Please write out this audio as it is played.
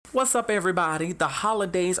What's up, everybody? The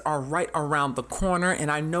holidays are right around the corner,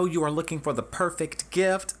 and I know you are looking for the perfect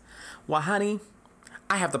gift. Well, honey,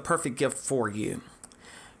 I have the perfect gift for you.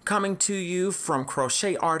 Coming to you from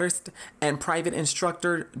crochet artist and private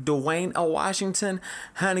instructor Dwayne L. Washington.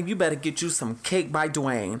 Honey, you better get you some Cake by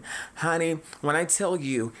Dwayne. Honey, when I tell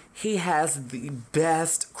you, he has the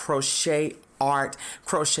best crochet art,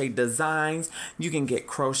 crochet designs. You can get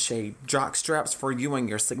crochet jock straps for you and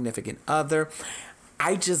your significant other.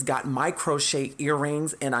 I just got my crochet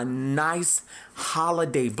earrings in a nice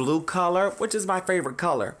holiday blue color, which is my favorite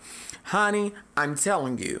color. Honey, I'm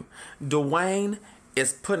telling you, Dwayne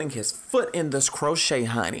is putting his foot in this crochet,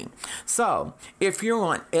 honey. So if you're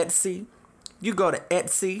on Etsy, you go to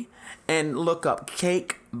Etsy and look up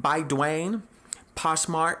Cake by Dwayne,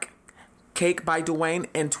 Poshmark, Cake by Dwayne,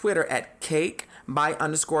 and Twitter at Cake by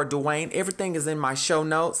 _Dwayne. Everything is in my show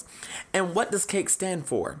notes. And what does Cake stand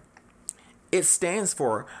for? It stands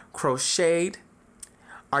for Crocheted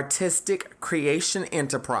Artistic Creation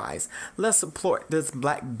Enterprise. Let's support this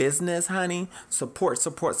black business, honey.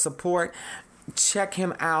 Support. Check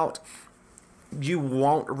him out. You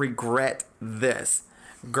won't regret this.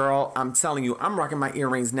 Girl, I'm telling you, I'm rocking my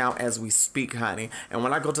earrings now as we speak, honey. And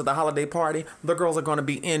when I go to the holiday party, the girls are going to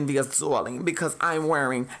be envious, darling, because I'm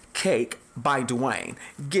wearing Cake by Dwayne.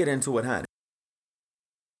 Get into it, honey.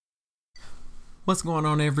 What's going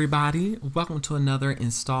on, everybody? Welcome to another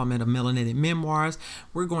installment of Melanated Memoirs.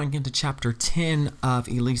 We're going into chapter 10 of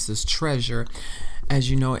Elisa's Treasure. As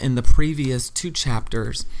you know, in the previous two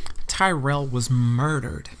chapters, Tyrell was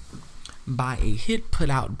murdered by a hit put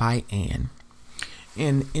out by Anne.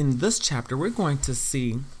 And in this chapter, we're going to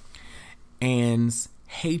see Anne's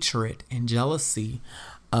hatred and jealousy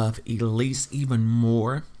of Elise even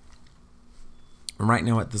more. Right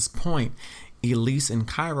now, at this point, Elise and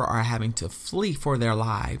Kyra are having to flee for their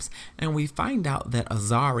lives, and we find out that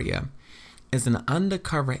Azaria is an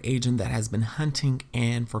undercover agent that has been hunting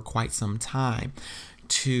Anne for quite some time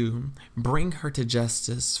to bring her to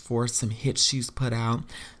justice for some hits she's put out,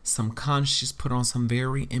 some cons she's put on some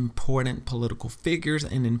very important political figures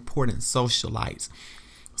and important socialites.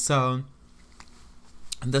 So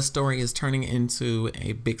this story is turning into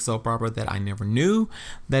a big soap opera that I never knew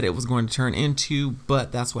that it was going to turn into,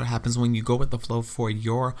 but that's what happens when you go with the flow for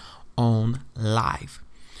your own life.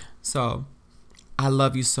 So I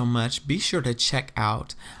love you so much. Be sure to check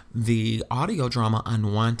out the audio drama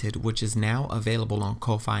Unwanted, which is now available on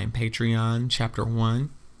Ko-Fi and Patreon, Chapter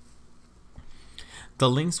 1.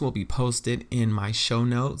 The links will be posted in my show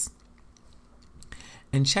notes.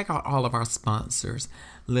 And check out all of our sponsors.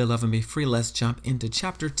 Live, Love, and Be Free. Let's jump into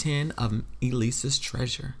Chapter 10 of Elisa's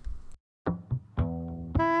Treasure.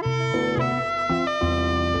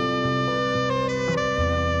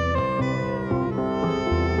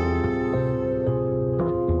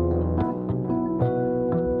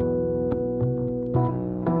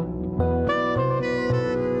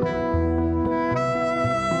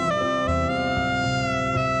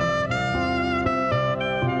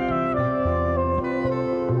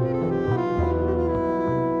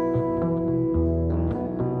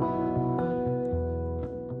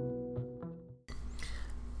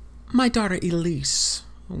 My daughter Elise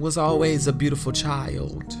was always a beautiful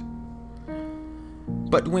child,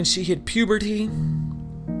 but when she hit puberty,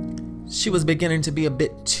 she was beginning to be a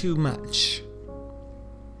bit too much.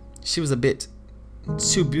 She was a bit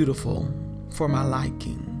too beautiful for my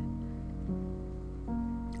liking.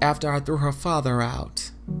 After I threw her father out,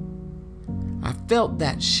 I felt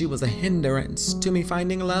that she was a hindrance to me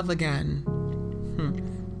finding love again.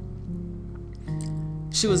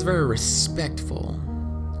 She was very respectful.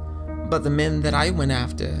 But the men that I went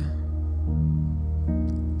after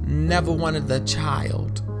never wanted the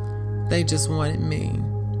child. They just wanted me.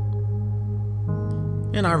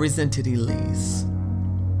 And I resented Elise.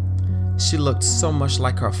 She looked so much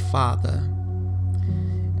like her father.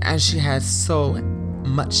 And she had so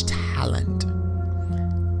much talent.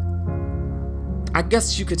 I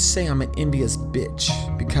guess you could say I'm an envious bitch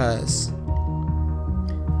because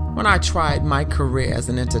when I tried my career as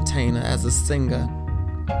an entertainer, as a singer,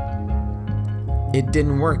 it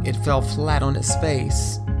didn't work. It fell flat on its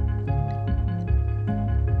face.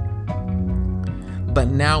 But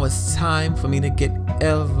now it's time for me to get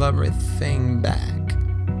everything back.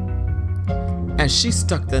 And she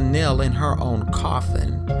stuck the nail in her own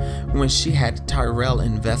coffin when she had Tyrell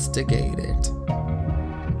investigated.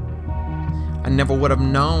 I never would have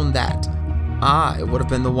known that I would have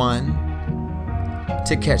been the one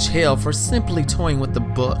to catch hell for simply toying with the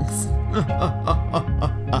books.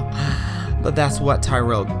 But that's what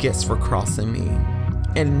Tyrell gets for crossing me.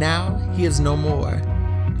 And now he is no more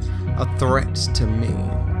a threat to me.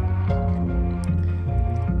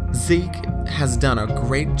 Zeke has done a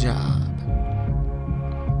great job.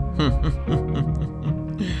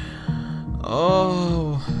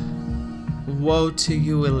 Oh, woe to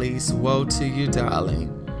you, Elise. Woe to you, darling.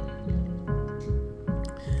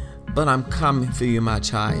 But I'm coming for you, my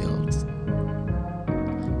child.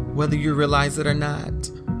 Whether you realize it or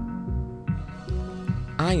not,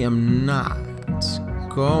 I am not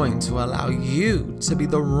going to allow you to be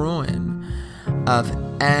the ruin of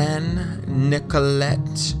Anne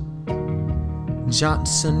Nicolette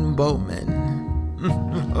Johnson Bowman.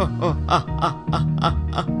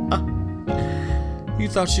 You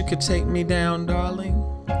thought you could take me down, darling?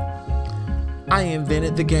 I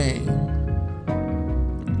invented the game.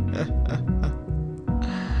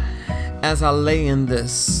 As I lay in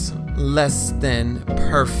this less than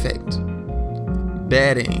perfect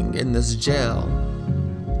bedding in this jail,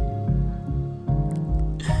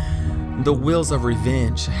 the wheels of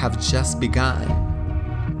revenge have just begun.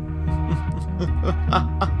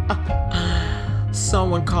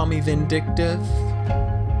 Some would call me vindictive.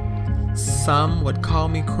 Some would call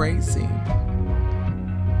me crazy.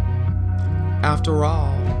 After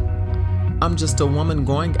all, I'm just a woman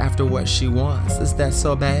going after what she wants. Is that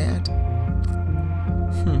so bad?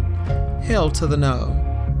 Hell to the no.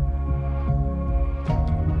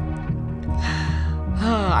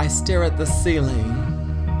 I stare at the ceiling.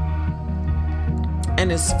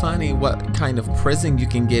 And it's funny what kind of prison you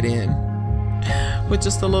can get in with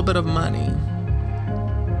just a little bit of money.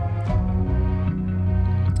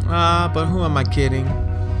 But who am I kidding?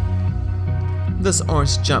 This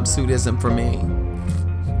orange jumpsuit isn't for me.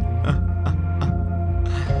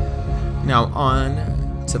 Now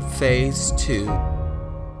on to phase 2.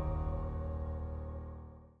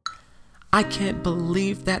 I can't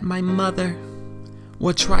believe that my mother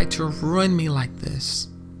would try to ruin me like this.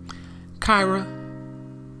 Kyra,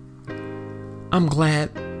 I'm glad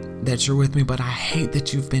that you're with me, but I hate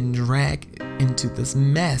that you've been dragged into this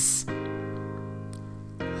mess.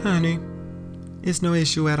 Honey, it's no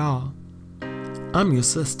issue at all. I'm your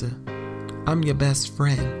sister. I'm your best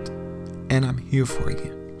friend. And I'm here for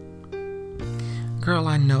you. Girl,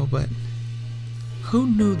 I know, but who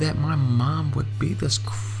knew that my mom would be this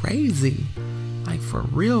crazy? Like, for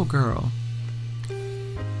real, girl.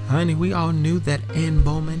 Honey, we all knew that Anne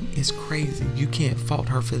Bowman is crazy. You can't fault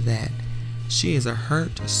her for that. She is a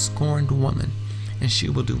hurt, scorned woman, and she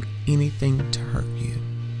will do anything to hurt you.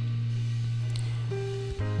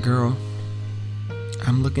 Girl,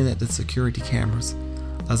 I'm looking at the security cameras.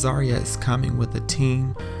 Azaria is coming with a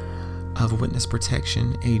team of witness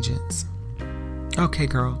protection agents. Okay,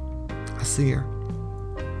 girl, I see her.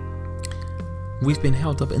 We've been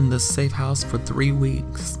held up in this safe house for 3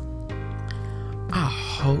 weeks. I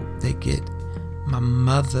hope they get my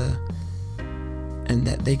mother and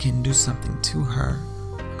that they can do something to her.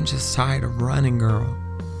 I'm just tired of running, girl.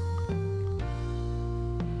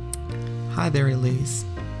 Hi there, Elise.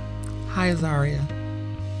 Hi, Azaria.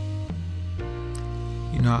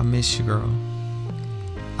 You know, I miss you, girl.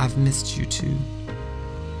 I've missed you too.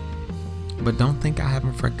 But don't think I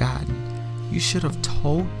haven't forgotten. You should have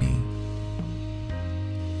told me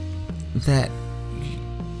that.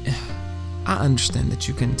 I understand that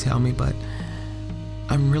you couldn't tell me, but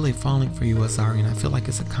I'm really falling for you, Azaria, and I feel like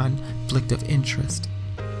it's a conflict of interest.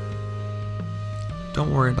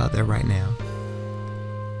 Don't worry about that right now.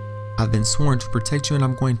 I've been sworn to protect you, and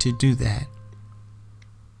I'm going to do that.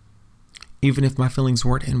 Even if my feelings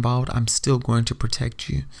weren't involved, I'm still going to protect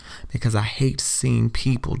you because I hate seeing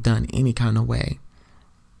people done any kind of way.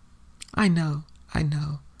 I know.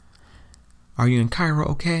 Are you and Kyra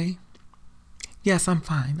okay? Yes, I'm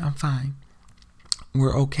fine.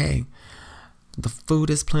 We're okay. The food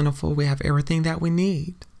is plentiful. We have everything that we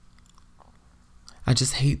need. I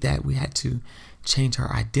just hate that we had to change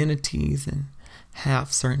our identities and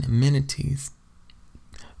have certain amenities.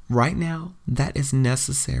 Right now, that is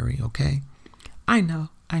necessary, okay? I know.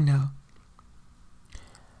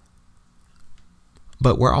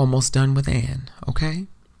 But we're almost done with Anne, okay?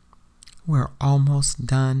 We're almost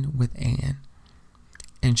done with Anne.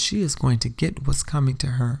 And she is going to get what's coming to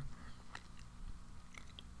her.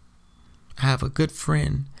 I have a good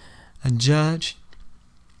friend, a judge,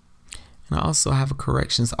 and I also have a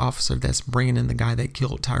corrections officer that's bringing in the guy that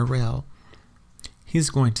killed Tyrell. He's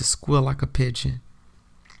going to squeal like a pigeon.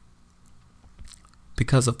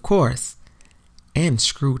 Because, of course, Anne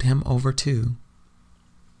screwed him over too.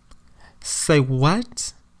 Say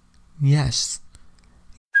what? Yes.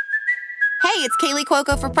 Hey, it's Kaylee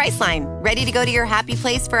Cuoco for Priceline. Ready to go to your happy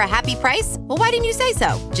place for a happy price? Well, why didn't you say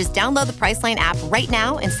so? Just download the Priceline app right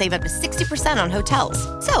now and save up to 60% on hotels.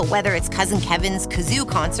 So whether it's Cousin Kevin's Kazoo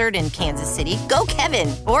Concert in Kansas City, go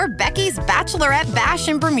Kevin, or Becky's Bachelorette Bash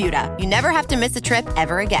in Bermuda, you never have to miss a trip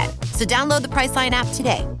ever again. So download the Priceline app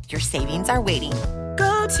today. Your savings are waiting.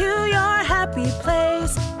 Go to your happy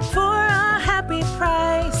place for a happy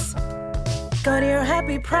price. Go to your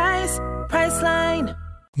happy price, Priceline.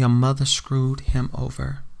 Your mother screwed him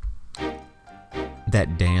over.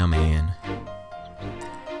 That damn Ann.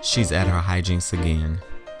 She's at her hijinks again.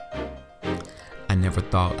 I never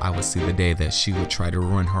thought I would see the day that she would try to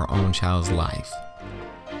ruin her own child's life.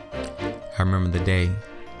 I remember the day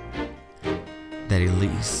that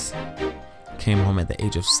Elise came home at the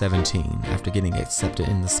age of 17 after getting accepted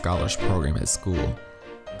in the scholars program at school.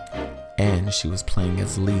 And she was playing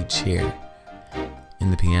as lead chair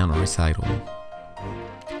in the piano recital.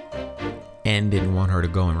 Ann didn't want her to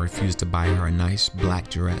go and refused to buy her a nice black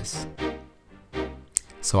dress.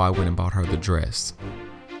 So I went and bought her the dress.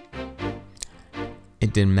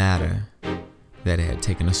 It didn't matter that it had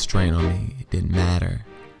taken a strain on me. It didn't matter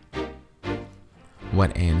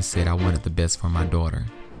what Ann said. I wanted the best for my daughter.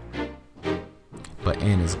 But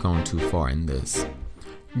Ann has gone too far in this.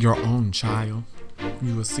 Your own child.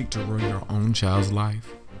 You will seek to ruin your own child's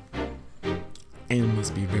life. Ann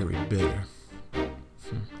must be very bitter.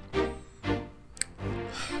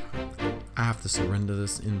 I have to surrender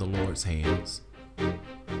this in the Lord's hands.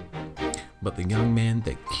 But the young man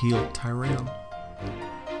that killed Tyrell,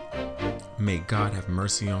 may God have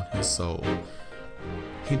mercy on his soul.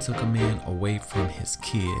 He took a man away from his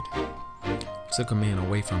kid, took a man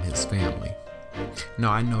away from his family.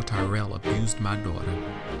 Now I know Tyrell abused my daughter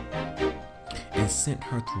and sent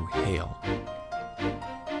her through hell.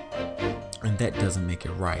 And that doesn't make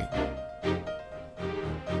it right.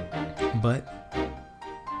 But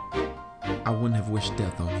I wouldn't have wished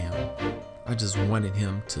death on him. I just wanted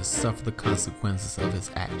him to suffer the consequences of his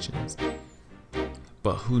actions.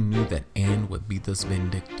 But who knew that Ann would be this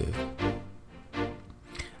vindictive?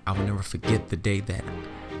 I will never forget the day that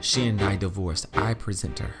she and I divorced. I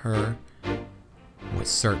presented to her with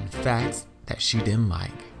certain facts that she didn't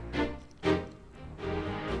like.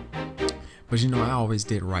 But you know, I always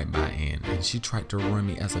did right by Ann, and she tried to ruin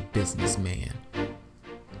me as a businessman.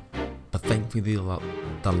 But thankfully,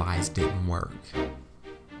 the lies didn't work.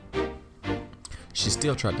 She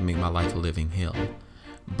still tried to make my life a living hell.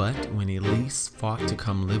 But when Elise fought to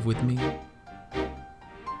come live with me,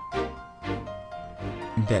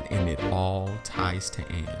 that ended all ties to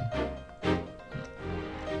Ann.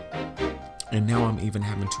 And now I'm even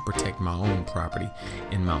having to protect my own property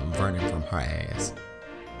in Mount Vernon from her ass.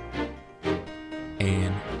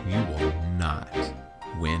 And you will not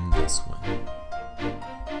win this one.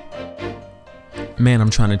 Man,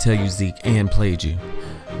 I'm trying to tell you, Zeke, Ann played you.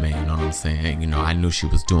 Man, you know what I'm saying? You know, I knew she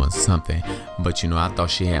was doing something, but you know, I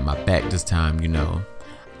thought she had my back this time, you know.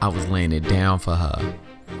 I was laying it down for her.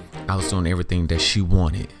 I was doing everything that she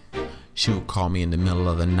wanted. She would call me in the middle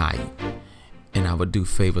of the night, and I would do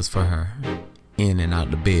favors for her in and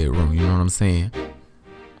out the bedroom, you know what I'm saying?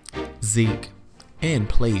 Zeke, Ann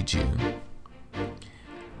played you.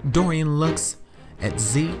 Dorian looks at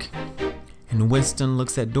Zeke, and Winston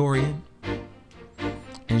looks at Dorian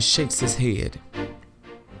and shakes his head.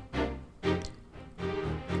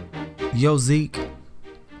 Yo, Zeke,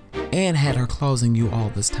 Ann had her claws in you all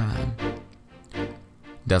this time.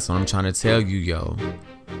 That's what I'm trying to tell you, yo.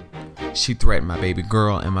 She threatened my baby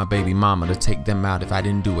girl and my baby mama to take them out if I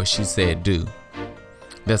didn't do what she said do.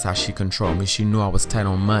 That's how she controlled me. She knew I was tight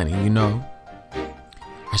on money, you know.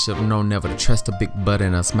 I should have known never to trust a big butt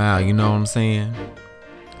and a smile, you know what I'm saying?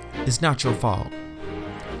 It's not your fault.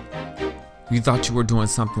 You thought you were doing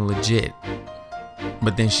something legit,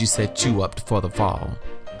 but then she set you up for the fall.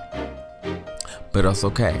 But that's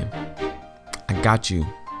okay. I got you.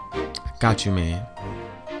 I got you, man.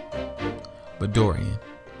 But Dorian,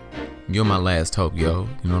 you're my last hope, yo.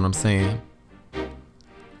 You know what I'm saying?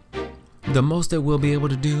 The most that we'll be able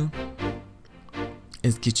to do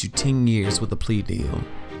is get you 10 years with a plea deal.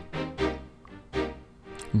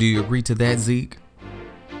 Do you agree to that, Zeke?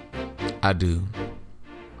 I do.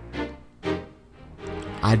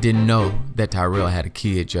 I didn't know that Tyrell had a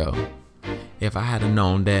kid, yo. If I had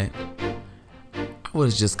known that, I would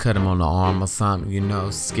have just cut him on the arm or something, you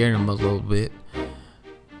know, scared him a little bit.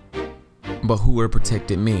 But who would have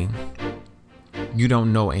protected me? You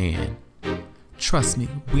don't know Ann. Trust me,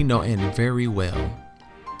 we know Ann very well.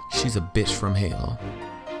 She's a bitch from hell.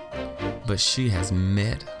 But she has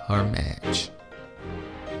met her match.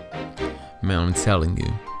 Man, I'm telling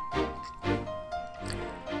you.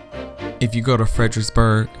 If you go to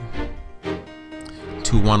Fredericksburg,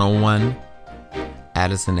 to 101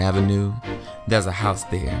 Addison Avenue, there's a house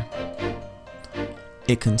there.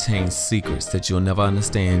 It contains secrets that you'll never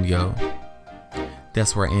understand, yo.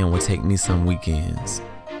 That's where Ann would take me some weekends.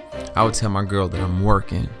 I would tell my girl that I'm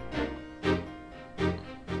working,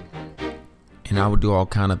 and I would do all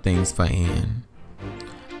kind of things for Ann.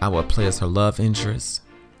 I would play as her love interest.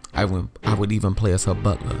 I would even play as her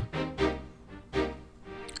butler.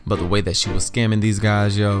 But the way that she was scamming these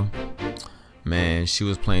guys, yo, man, she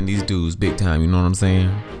was playing these dudes big time, you know what I'm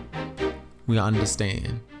saying? We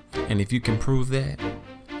understand. And if you can prove that,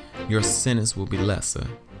 your sentence will be lesser.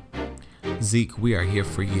 Zeke, we are here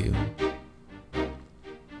for you.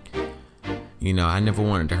 You know, I never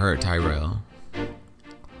wanted to hurt Tyrell,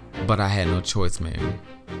 but I had no choice, man.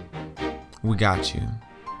 We got you.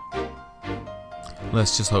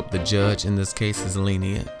 Let's just hope the judge in this case is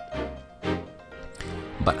lenient.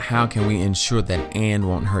 But how can we ensure that Ann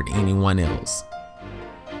won't hurt anyone else?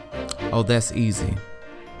 Oh, that's easy.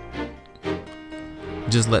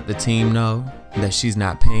 Just let the team know that she's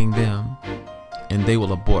not paying them, and they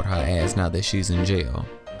will abort her ass now that she's in jail.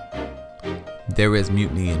 There is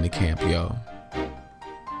mutiny in the camp, yo.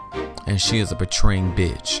 And she is a betraying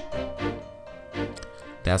bitch.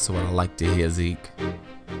 That's what I like to hear, Zeke.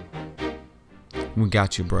 We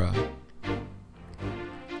got you, bruh.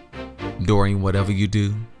 Dorian, whatever you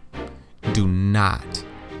do, do not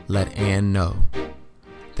let Ann know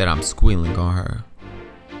that I'm squealing on her.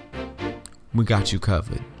 We got you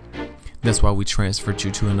covered. That's why we transferred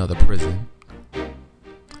you to another prison.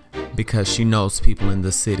 Because she knows people in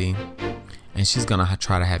the city, and she's gonna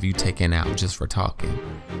try to have you taken out just for talking.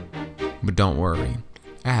 But don't worry,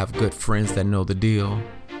 I have good friends that know the deal,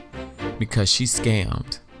 because she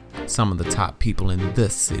scammed some of the top people in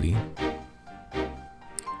this city.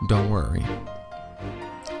 Don't worry.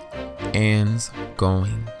 Ann's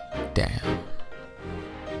going down.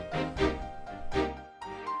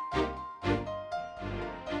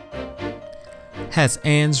 Has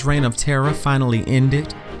Ann's reign of terror finally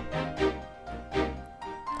ended?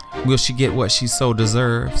 Will she get what she so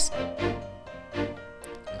deserves?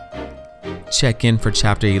 Check in for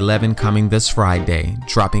Chapter 11 coming this Friday,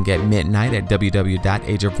 dropping at midnight at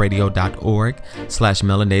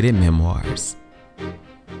www.ageofradio.org/melanated memoirs.